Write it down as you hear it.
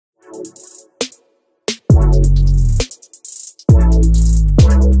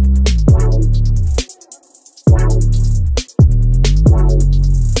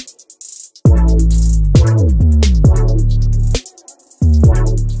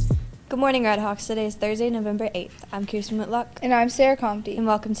morning, Red Hawks. Today is Thursday, November 8th. I'm Kirsten Whitlock. And I'm Sarah Comte. And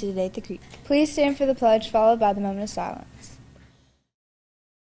welcome to Today at the Creek. Please stand for the pledge, followed by the moment of silence.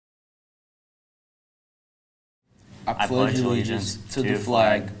 I pledge allegiance to the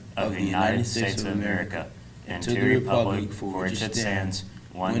flag of the United States of America and to the republic for which it stands,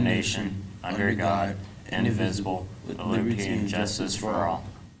 one nation, under God, indivisible, with liberty and justice for all.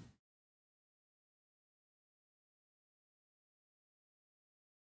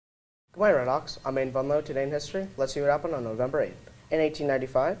 Good morning, Red Hawks. I'm Aiden Vunlo. Today in history, let's see what happened on November 8th. In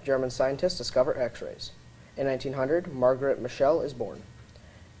 1895, German scientists discover X-rays. In 1900, Margaret Mitchell is born.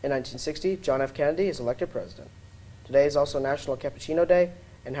 In 1960, John F. Kennedy is elected president. Today is also National Cappuccino Day,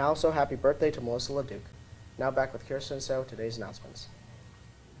 and also happy birthday to Melissa LeDuc. Now back with Kirsten and so today's announcements.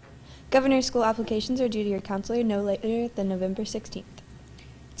 Governor's school applications are due to your counselor no later than November 16th.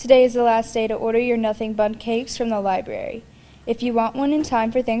 Today is the last day to order your Nothing Bundt cakes from the library. If you want one in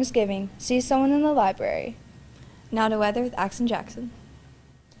time for Thanksgiving, see someone in the library. Now to weather with Axon Jackson.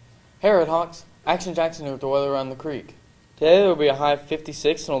 Hey Red Hawks, Action Jackson here with the weather around the creek. Today there will be a high of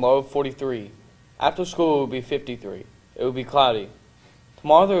 56 and a low of 43. After school it will be 53. It will be cloudy.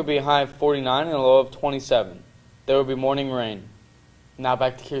 Tomorrow there will be a high of 49 and a low of 27. There will be morning rain. Now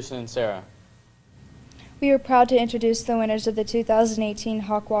back to Kirsten and Sarah. We are proud to introduce the winners of the 2018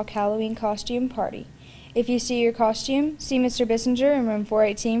 Hawkwalk Halloween Costume Party. If you see your costume, see Mr. Bissinger in room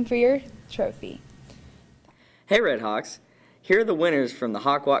 418 for your trophy. Hey Red Hawks, here are the winners from the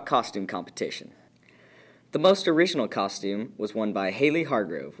Hawkwalk Costume Competition. The most original costume was won by Haley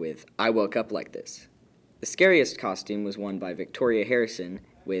Hargrove with I Woke Up Like This. The scariest costume was won by Victoria Harrison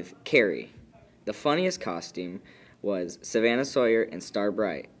with Carrie. The funniest costume was Savannah Sawyer and Star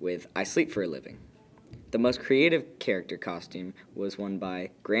Bright with I Sleep for a Living. The most creative character costume was won by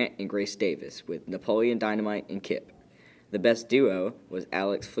Grant and Grace Davis with Napoleon Dynamite and Kip. The best duo was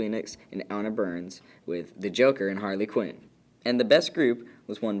Alex Phoenix and Anna Burns with The Joker and Harley Quinn. And the best group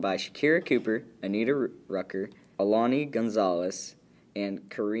was won by Shakira Cooper, Anita Rucker, Alani Gonzalez, and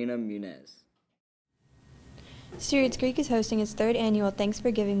Karina Munez. Stewart's Creek is hosting its third annual Thanks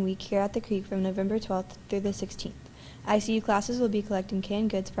for Giving Week here at the Creek from November 12th through the 16th. ICU classes will be collecting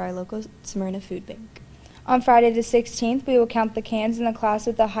canned goods for our local Smyrna Food Bank. On Friday the 16th, we will count the cans, and the class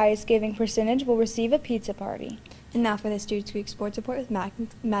with the highest giving percentage will receive a pizza party. And now for the Stewart's Creek Sports Report with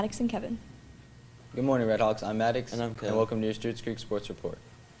Maddox and Kevin. Good morning, Red Hawks. I'm Maddox, and I'm Kevin. And welcome to your Stewart's Creek Sports Report.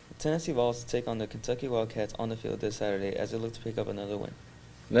 The Tennessee Vols take on the Kentucky Wildcats on the field this Saturday as they look to pick up another win.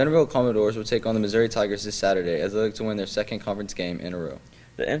 Vanderbilt Commodores will take on the Missouri Tigers this Saturday as they look to win their second conference game in a row.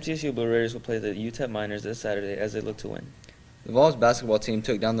 The MTSU Blue Raiders will play the UTEP Miners this Saturday as they look to win. The Vols basketball team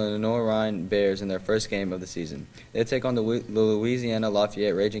took down the Lenoir-Rhyne Bears in their first game of the season. They take on the Louisiana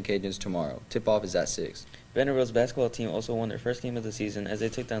Lafayette Raging Cajuns tomorrow. Tip-off is at 6. Vanderbilt's basketball team also won their first game of the season as they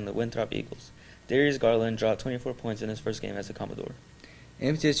took down the Winthrop Eagles. Darius Garland dropped 24 points in his first game as a Commodore.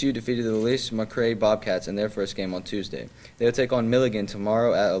 MTSU defeated the Lewis-McRae Bobcats in their first game on Tuesday. They will take on Milligan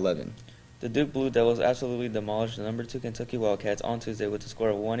tomorrow at 11. The Duke Blue Devils absolutely demolished the number 2 Kentucky Wildcats on Tuesday with a score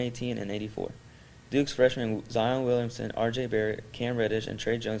of 118 and 84. Duke's freshmen Zion Williamson, R.J. Barrett, Cam Reddish, and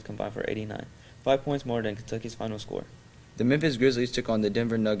Trey Jones combined for 89, 5 points more than Kentucky's final score. The Memphis Grizzlies took on the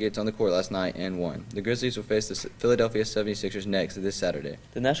Denver Nuggets on the court last night and won. The Grizzlies will face the Philadelphia 76ers next this Saturday.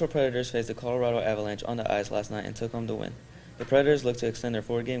 The Nashville Predators faced the Colorado Avalanche on the ice last night and took home the win. The Predators look to extend their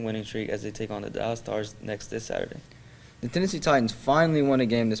 4-game winning streak as they take on the Dallas Stars next this Saturday. The Tennessee Titans finally won a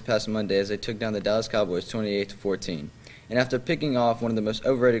game this past Monday as they took down the Dallas Cowboys 28-14. And after picking off one of the most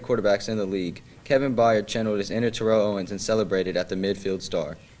overrated quarterbacks in the league, Kevin Byard channeled his inner Terrell Owens and celebrated at the midfield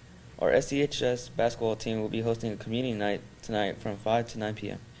star. Our SCHS basketball team will be hosting a community night tonight from 5 to 9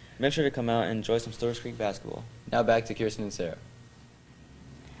 p.m. Make sure to come out and enjoy some Stewart's Creek basketball. Now back to Kirsten and Sarah.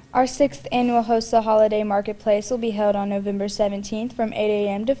 Our 6th annual Host the Holiday Marketplace will be held on November 17th from 8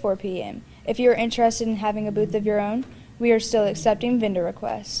 a.m. to 4 p.m. If you are interested in having a booth of your own, we are still accepting vendor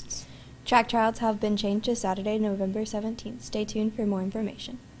requests. Track trials have been changed to Saturday, November 17th. Stay tuned for more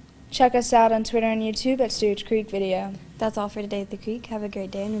information. Check us out on Twitter and YouTube at Stewart's Creek Video. That's all for today at the Creek. Have a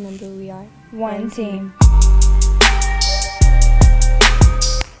great day, and remember, we are one team.